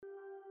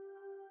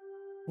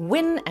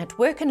Win at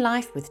Work and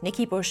Life with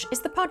Nikki Bush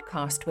is the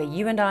podcast where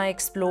you and I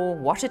explore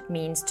what it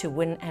means to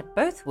win at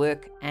both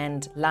work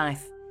and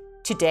life.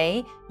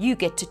 Today, you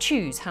get to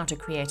choose how to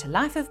create a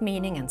life of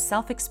meaning and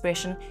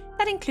self-expression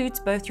that includes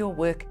both your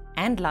work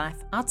and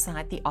life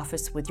outside the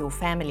office with your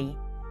family.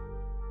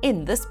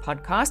 In this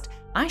podcast,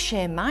 I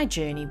share my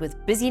journey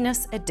with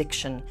busyness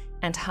addiction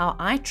and how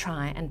I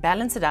try and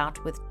balance it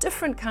out with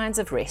different kinds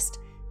of rest,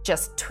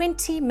 just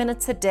 20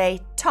 minutes a day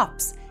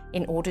tops,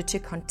 in order to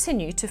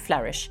continue to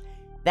flourish.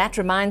 That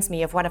reminds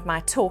me of one of my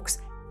talks,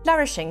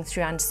 Flourishing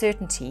Through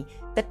Uncertainty,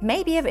 that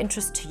may be of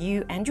interest to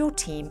you and your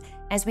team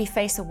as we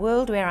face a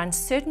world where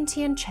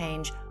uncertainty and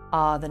change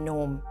are the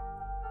norm.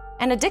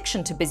 An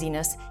addiction to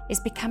busyness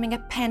is becoming a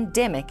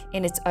pandemic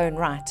in its own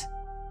right.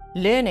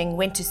 Learning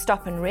when to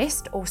stop and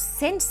rest, or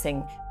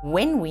sensing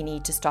when we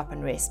need to stop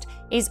and rest,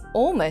 is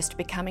almost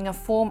becoming a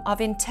form of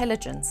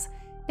intelligence.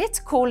 Let's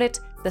call it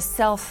the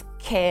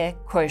self-care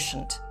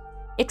quotient.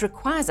 It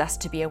requires us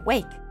to be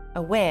awake,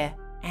 aware,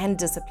 and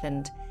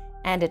disciplined,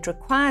 and it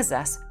requires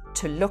us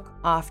to look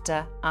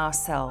after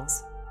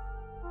ourselves.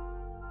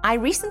 I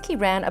recently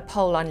ran a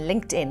poll on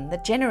LinkedIn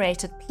that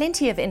generated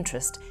plenty of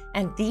interest,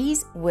 and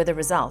these were the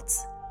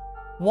results.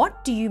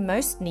 What do you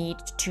most need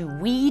to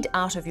weed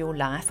out of your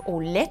life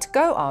or let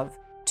go of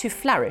to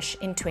flourish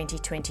in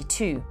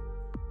 2022?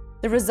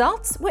 The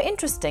results were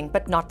interesting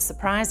but not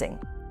surprising.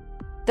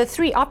 The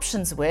three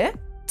options were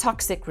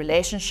toxic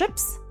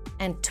relationships,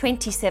 and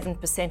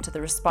 27% of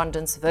the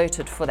respondents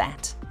voted for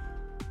that.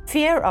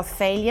 Fear of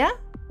failure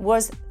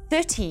was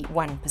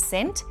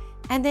 31%,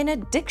 and then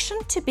addiction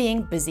to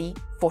being busy,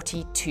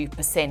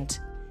 42%.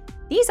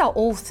 These are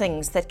all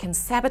things that can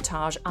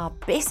sabotage our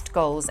best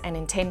goals and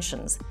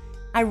intentions.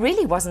 I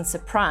really wasn't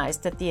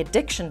surprised that the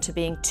addiction to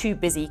being too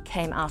busy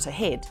came out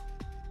ahead.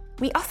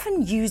 We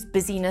often use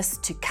busyness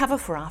to cover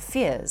for our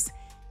fears.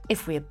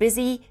 If we're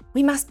busy,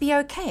 we must be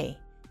okay.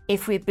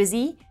 If we're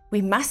busy,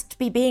 we must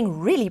be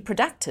being really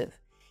productive.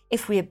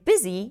 If we're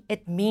busy,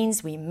 it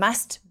means we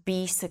must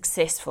be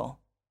successful.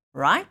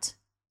 Right?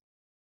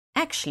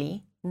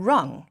 Actually,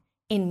 wrong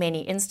in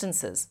many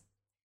instances.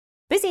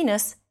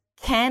 Busyness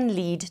can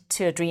lead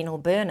to adrenal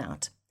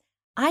burnout.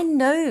 I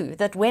know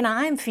that when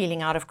I'm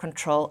feeling out of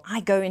control, I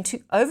go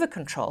into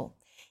over-control.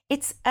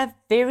 It's a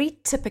very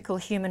typical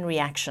human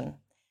reaction.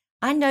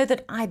 I know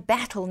that I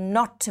battle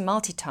not to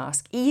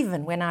multitask,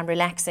 even when I'm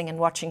relaxing and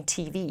watching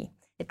TV.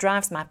 It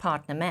drives my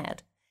partner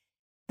mad.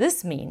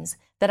 This means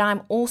that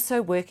I'm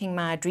also working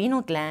my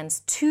adrenal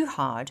glands too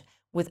hard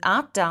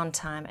without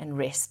downtime and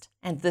rest,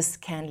 and this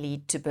can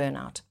lead to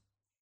burnout.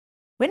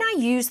 When I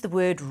use the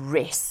word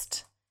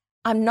rest,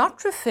 I'm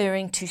not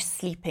referring to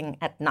sleeping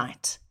at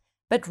night,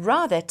 but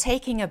rather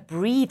taking a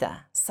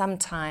breather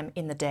sometime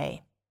in the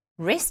day.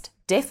 Rest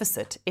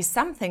deficit is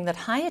something that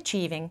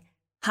high-achieving,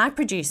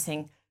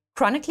 high-producing,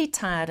 chronically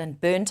tired and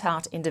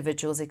burnt-out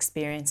individuals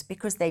experience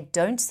because they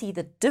don't see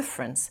the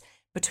difference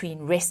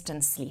between rest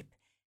and sleep,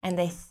 and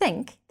they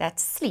think that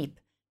sleep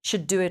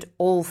should do it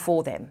all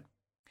for them.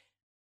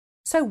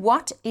 So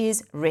what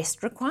is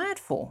rest required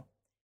for?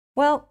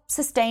 Well,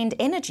 sustained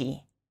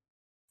energy,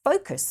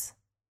 focus,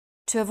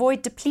 to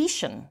avoid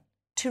depletion,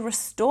 to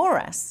restore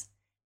us,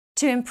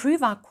 to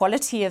improve our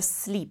quality of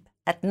sleep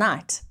at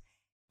night.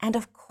 And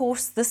of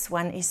course, this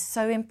one is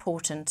so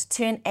important,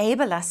 to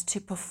enable us to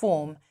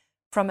perform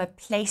from a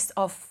place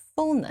of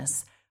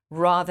fullness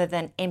rather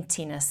than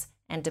emptiness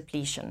and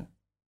depletion.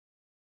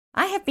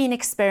 I have been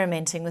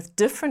experimenting with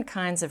different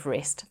kinds of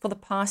rest for the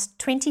past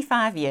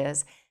 25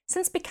 years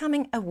since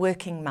becoming a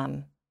working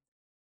mum.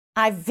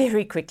 I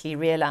very quickly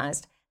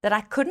realized that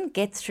I couldn't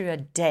get through a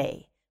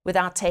day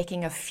without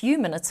taking a few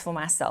minutes for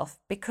myself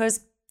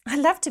because I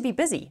love to be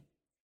busy.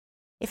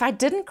 If I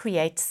didn't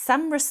create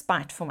some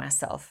respite for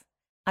myself,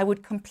 I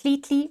would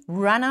completely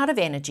run out of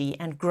energy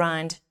and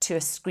grind to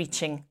a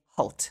screeching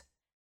halt.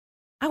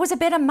 I was a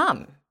better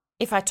mum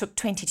if I took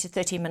 20 to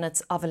 30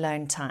 minutes of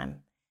alone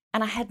time,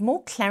 and I had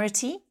more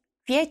clarity,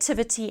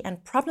 creativity,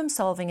 and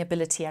problem-solving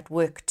ability at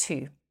work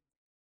too.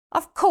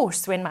 Of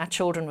course, when my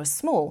children were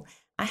small,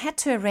 I had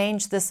to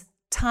arrange this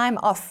time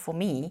off for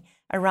me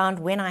around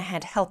when I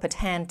had help at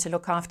hand to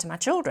look after my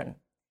children.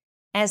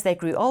 As they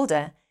grew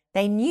older,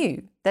 they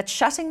knew that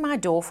shutting my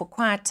door for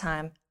quiet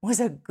time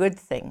was a good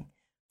thing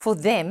for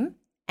them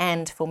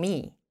and for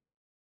me.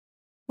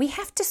 We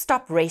have to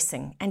stop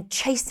racing and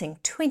chasing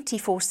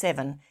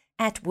 24/7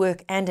 at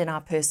work and in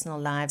our personal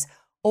lives,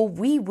 or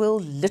we will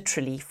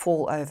literally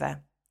fall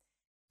over.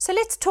 So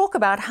let's talk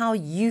about how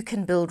you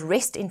can build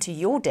rest into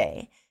your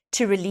day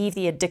to relieve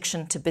the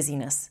addiction to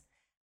busyness.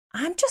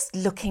 I'm just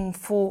looking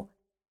for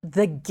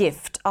the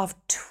gift of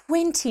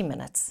 20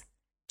 minutes,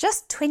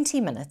 just 20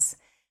 minutes,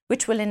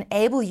 which will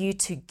enable you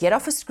to get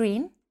off a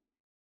screen,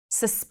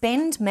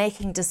 suspend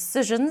making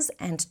decisions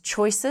and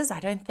choices.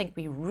 I don't think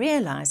we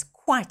realize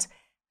quite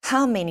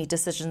how many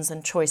decisions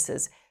and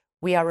choices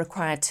we are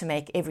required to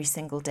make every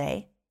single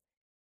day.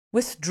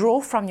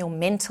 Withdraw from your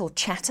mental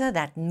chatter,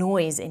 that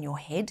noise in your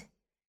head.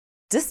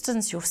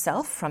 Distance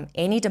yourself from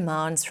any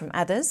demands from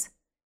others.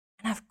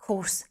 And of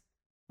course,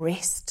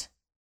 rest.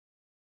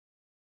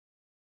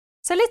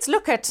 So let's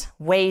look at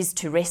ways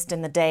to rest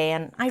in the day.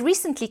 And I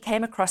recently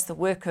came across the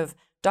work of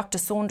Dr.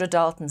 Saundra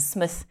Dalton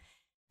Smith,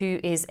 who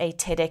is a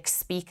TEDx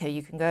speaker.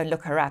 You can go and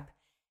look her up.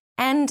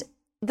 And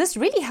this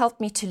really helped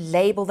me to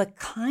label the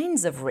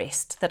kinds of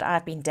rest that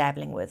I've been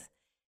dabbling with.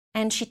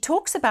 And she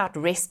talks about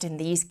rest in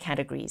these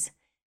categories: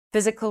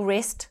 physical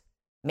rest,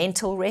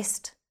 mental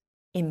rest,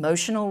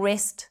 emotional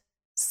rest,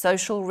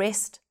 social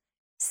rest,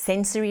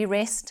 sensory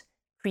rest,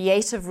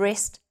 creative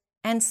rest,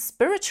 and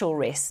spiritual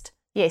rest.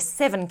 Yes,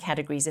 7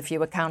 categories if you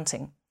were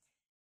counting.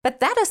 But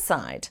that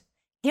aside,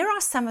 here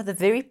are some of the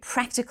very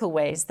practical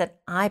ways that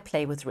I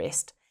play with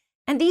rest,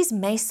 and these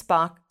may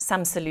spark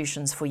some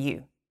solutions for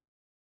you.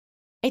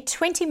 A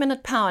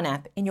 20-minute power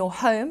nap in your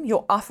home,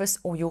 your office,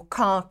 or your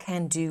car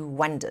can do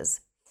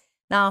wonders.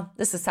 Now,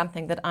 this is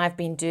something that I've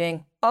been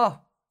doing,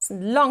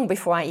 long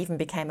before I even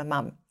became a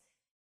mum.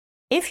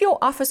 If your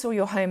office or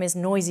your home is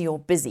noisy or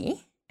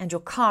busy, and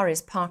your car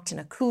is parked in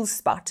a cool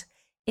spot,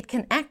 it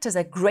can act as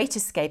a great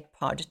escape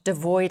pod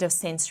devoid of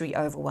sensory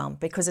overwhelm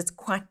because it's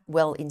quite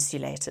well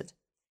insulated.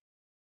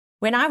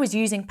 When I was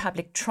using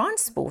public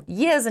transport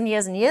years and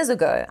years and years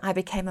ago, I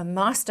became a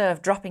master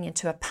of dropping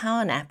into a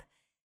power nap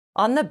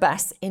on the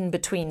bus in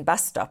between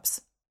bus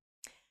stops.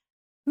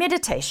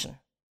 Meditation.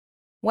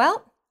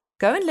 Well,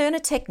 go and learn a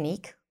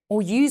technique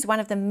or use one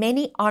of the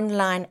many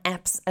online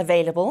apps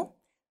available.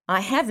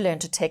 I have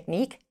learned a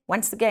technique,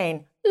 once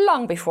again,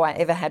 long before I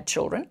ever had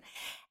children,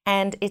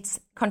 and it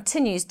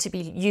continues to be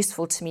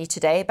useful to me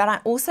today, but I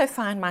also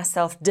find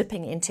myself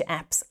dipping into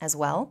apps as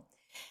well.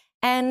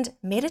 And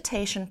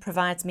meditation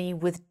provides me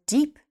with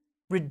deep,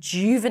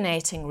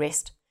 rejuvenating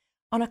rest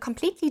on a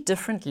completely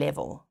different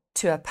level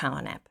to a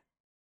power nap.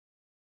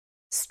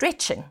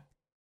 Stretching.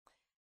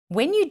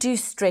 When you do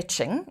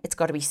stretching, it's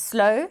got to be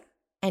slow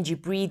and you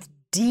breathe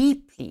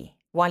deeply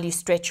while you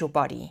stretch your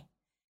body.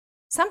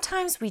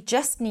 Sometimes we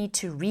just need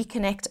to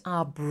reconnect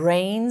our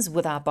brains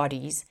with our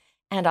bodies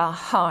and our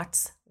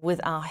hearts with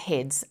our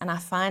heads. And I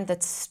find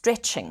that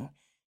stretching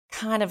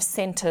kind of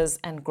centers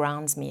and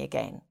grounds me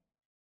again.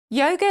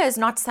 Yoga is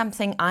not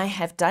something I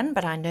have done,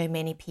 but I know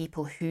many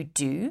people who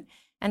do.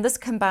 And this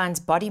combines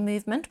body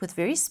movement with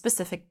very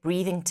specific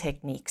breathing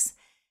techniques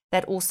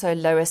that also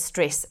lower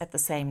stress at the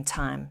same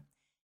time.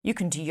 You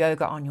can do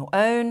yoga on your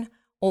own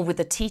or with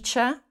a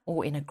teacher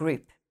or in a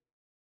group.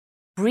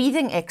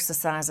 Breathing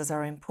exercises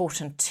are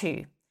important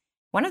too.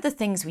 One of the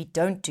things we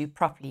don't do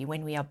properly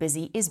when we are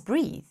busy is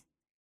breathe.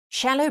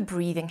 Shallow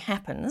breathing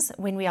happens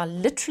when we are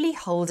literally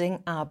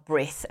holding our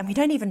breath and we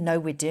don't even know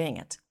we're doing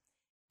it.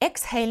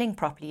 Exhaling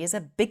properly is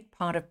a big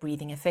part of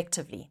breathing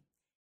effectively.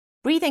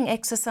 Breathing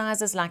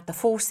exercises like the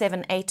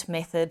 4-7-8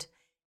 method,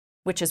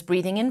 which is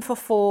breathing in for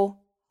 4,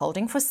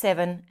 holding for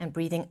 7, and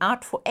breathing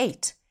out for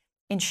 8,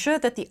 ensure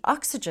that the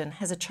oxygen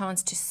has a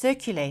chance to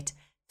circulate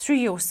through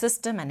your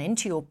system and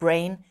into your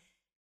brain,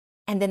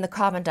 and then the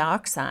carbon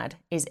dioxide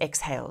is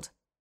exhaled.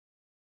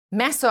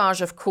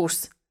 Massage, of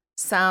course,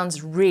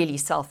 sounds really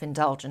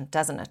self-indulgent,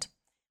 doesn't it?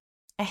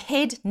 A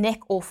head, neck,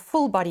 or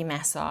full body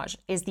massage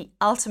is the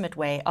ultimate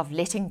way of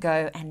letting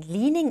go and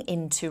leaning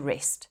into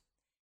rest.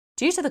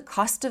 Due to the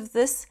cost of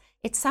this,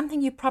 it's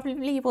something you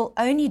probably will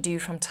only do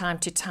from time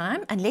to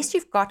time unless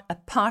you've got a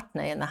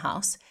partner in the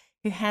house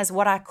who has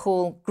what I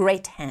call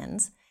great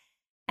hands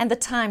and the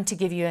time to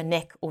give you a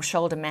neck or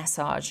shoulder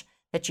massage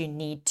that you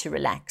need to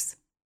relax.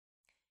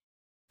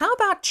 How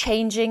about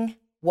changing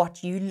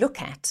what you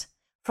look at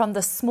from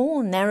the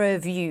small, narrow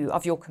view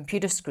of your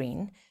computer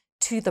screen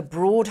to the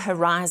broad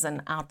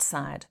horizon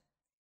outside?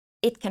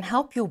 It can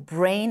help your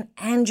brain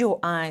and your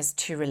eyes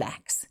to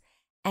relax.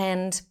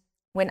 And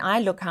when I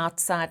look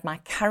outside my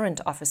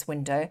current office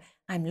window,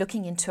 I'm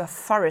looking into a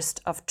forest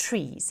of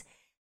trees.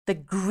 The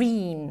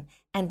green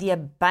and the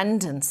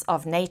abundance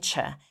of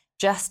nature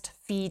just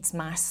feeds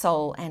my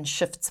soul and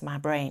shifts my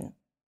brain.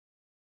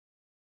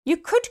 You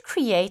could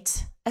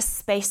create a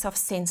space of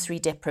sensory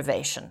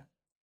deprivation.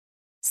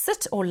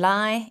 Sit or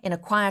lie in a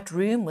quiet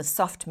room with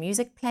soft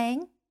music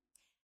playing.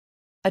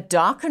 A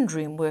darkened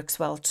room works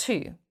well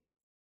too.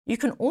 You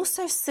can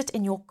also sit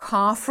in your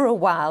car for a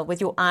while with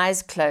your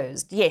eyes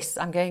closed. Yes,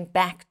 I'm going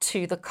back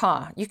to the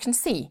car. You can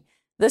see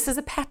this is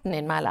a pattern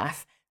in my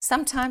life.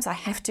 Sometimes I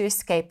have to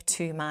escape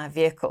to my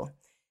vehicle.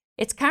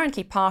 It's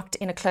currently parked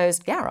in a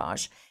closed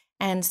garage,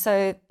 and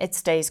so it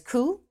stays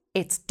cool,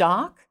 it's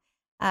dark,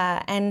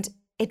 and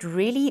it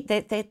really,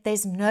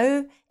 there's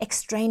no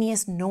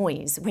extraneous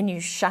noise when you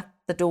shut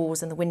the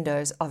doors and the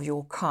windows of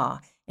your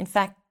car. In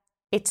fact,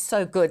 it's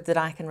so good that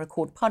I can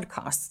record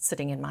podcasts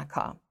sitting in my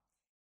car.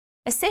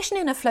 A session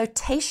in a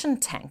flotation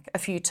tank a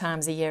few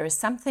times a year is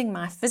something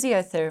my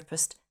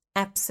physiotherapist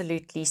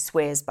absolutely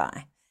swears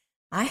by.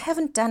 I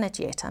haven't done it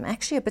yet. I'm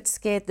actually a bit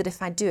scared that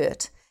if I do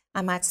it,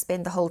 I might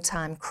spend the whole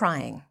time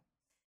crying.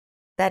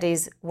 That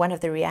is one of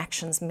the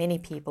reactions many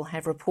people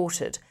have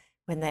reported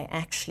when they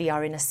actually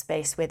are in a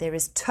space where there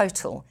is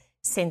total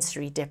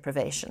sensory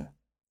deprivation.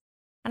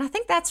 And I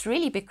think that's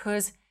really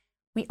because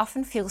we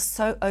often feel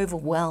so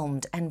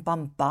overwhelmed and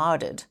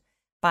bombarded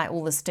by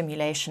all the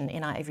stimulation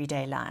in our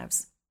everyday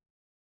lives.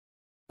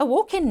 A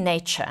walk in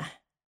nature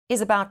is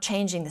about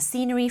changing the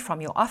scenery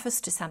from your office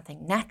to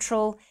something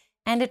natural,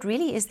 and it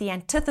really is the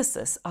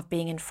antithesis of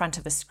being in front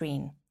of a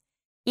screen.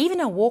 Even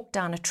a walk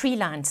down a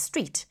tree-lined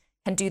street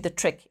can do the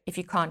trick if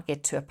you can't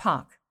get to a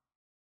park.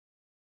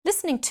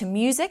 Listening to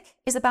music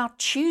is about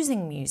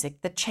choosing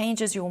music that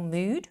changes your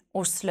mood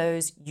or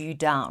slows you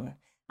down.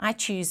 I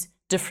choose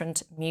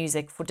different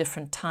music for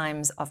different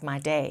times of my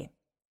day.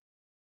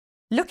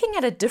 Looking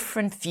at a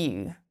different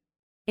view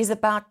is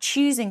about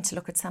choosing to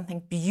look at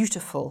something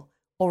beautiful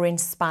or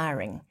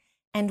inspiring.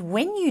 And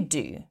when you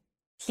do,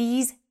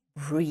 please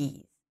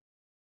breathe.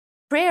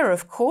 Prayer,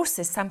 of course,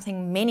 is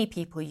something many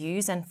people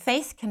use, and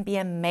faith can be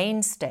a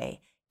mainstay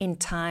in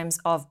times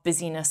of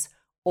busyness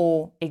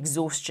or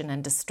exhaustion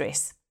and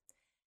distress.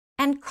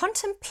 And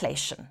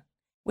contemplation,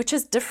 which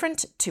is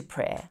different to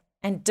prayer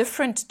and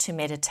different to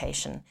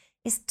meditation,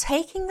 is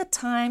taking the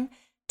time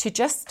to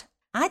just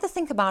either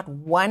think about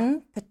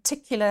one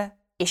particular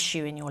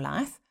issue in your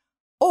life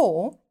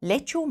or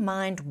let your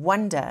mind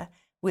wander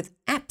with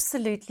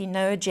absolutely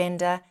no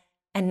agenda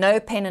and no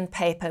pen and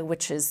paper,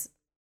 which is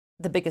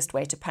the biggest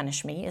way to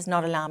punish me, is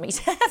not allow me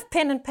to have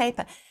pen and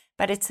paper.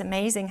 But it's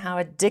amazing how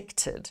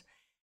addicted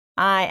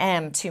I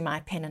am to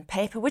my pen and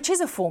paper, which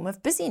is a form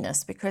of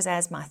busyness, because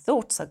as my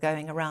thoughts are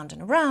going around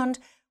and around,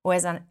 or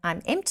as I'm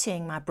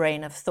emptying my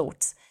brain of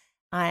thoughts,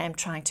 I am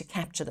trying to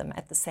capture them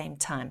at the same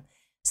time.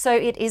 So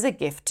it is a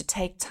gift to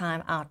take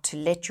time out to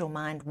let your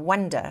mind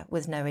wander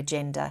with no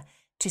agenda,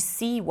 to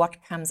see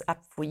what comes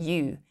up for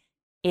you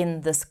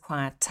in this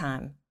quiet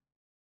time.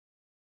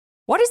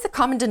 What is the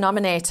common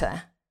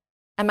denominator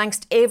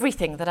amongst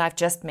everything that I've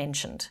just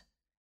mentioned?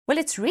 Well,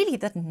 it's really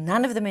that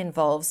none of them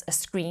involves a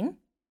screen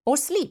or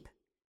sleep.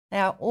 They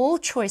are all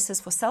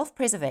choices for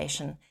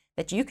self-preservation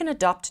that you can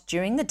adopt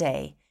during the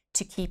day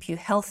to keep you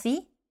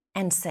healthy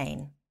and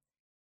sane.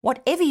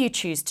 Whatever you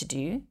choose to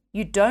do,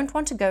 you don't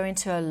want to go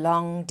into a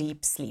long,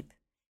 deep sleep.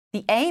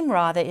 The aim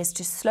rather is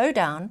to slow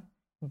down,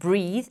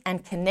 breathe,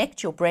 and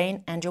connect your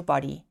brain and your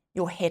body,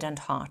 your head and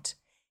heart.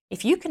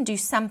 If you can do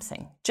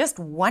something, just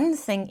one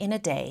thing in a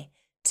day,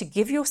 to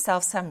give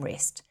yourself some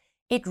rest,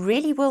 it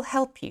really will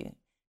help you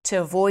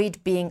to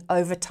avoid being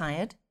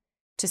overtired,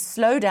 to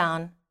slow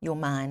down your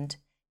mind,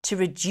 to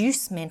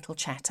reduce mental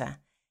chatter,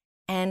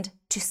 and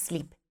to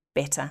sleep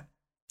better.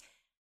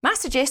 My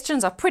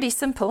suggestions are pretty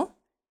simple.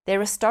 They're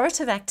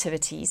restorative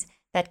activities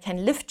that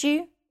can lift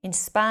you,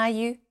 inspire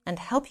you, and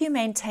help you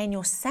maintain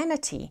your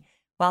sanity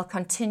while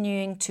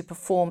continuing to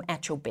perform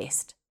at your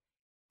best.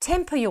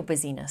 Temper your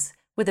busyness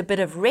with a bit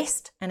of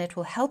rest, and it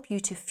will help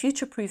you to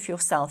future-proof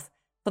yourself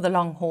for the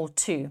long haul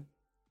too.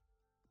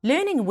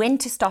 Learning when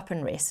to stop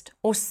and rest,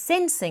 or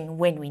sensing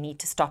when we need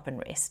to stop and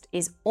rest,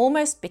 is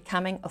almost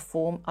becoming a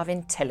form of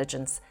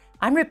intelligence.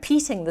 I'm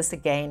repeating this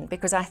again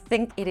because I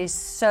think it is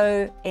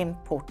so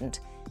important.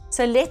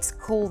 So let's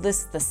call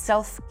this the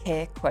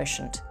self-care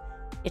quotient.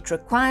 It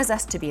requires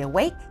us to be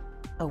awake,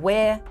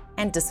 aware,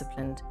 and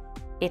disciplined.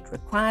 It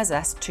requires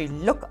us to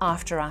look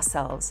after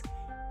ourselves.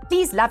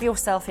 Please love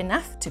yourself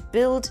enough to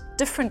build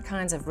different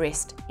kinds of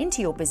rest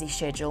into your busy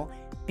schedule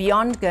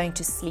beyond going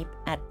to sleep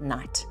at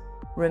night.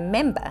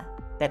 Remember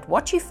that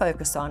what you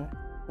focus on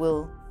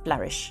will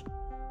flourish.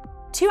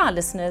 To our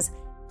listeners,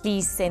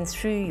 please send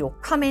through your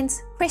comments,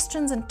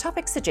 questions, and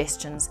topic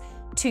suggestions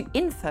to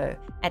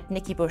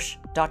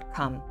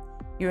info@nikkibush.com.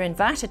 You're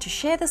invited to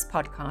share this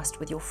podcast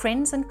with your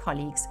friends and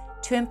colleagues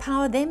to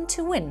empower them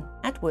to win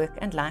at work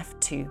and life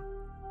too.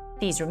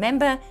 Please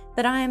remember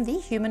that I am the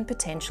human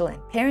potential and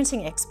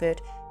parenting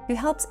expert who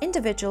helps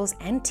individuals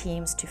and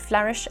teams to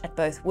flourish at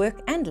both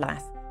work and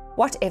life,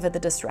 whatever the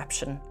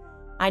disruption.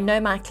 I know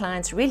my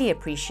clients really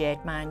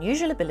appreciate my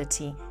unusual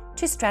ability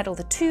to straddle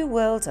the two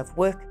worlds of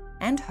work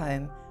and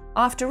home.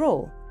 After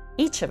all,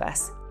 each of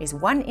us is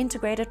one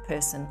integrated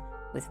person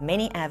with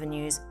many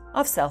avenues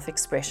of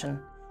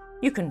self-expression.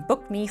 You can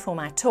book me for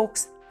my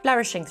talks,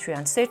 Flourishing Through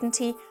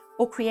Uncertainty,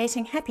 or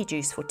Creating Happy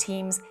Juice for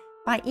Teams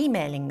by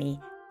emailing me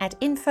at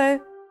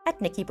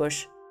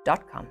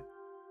info@nikkibush.com.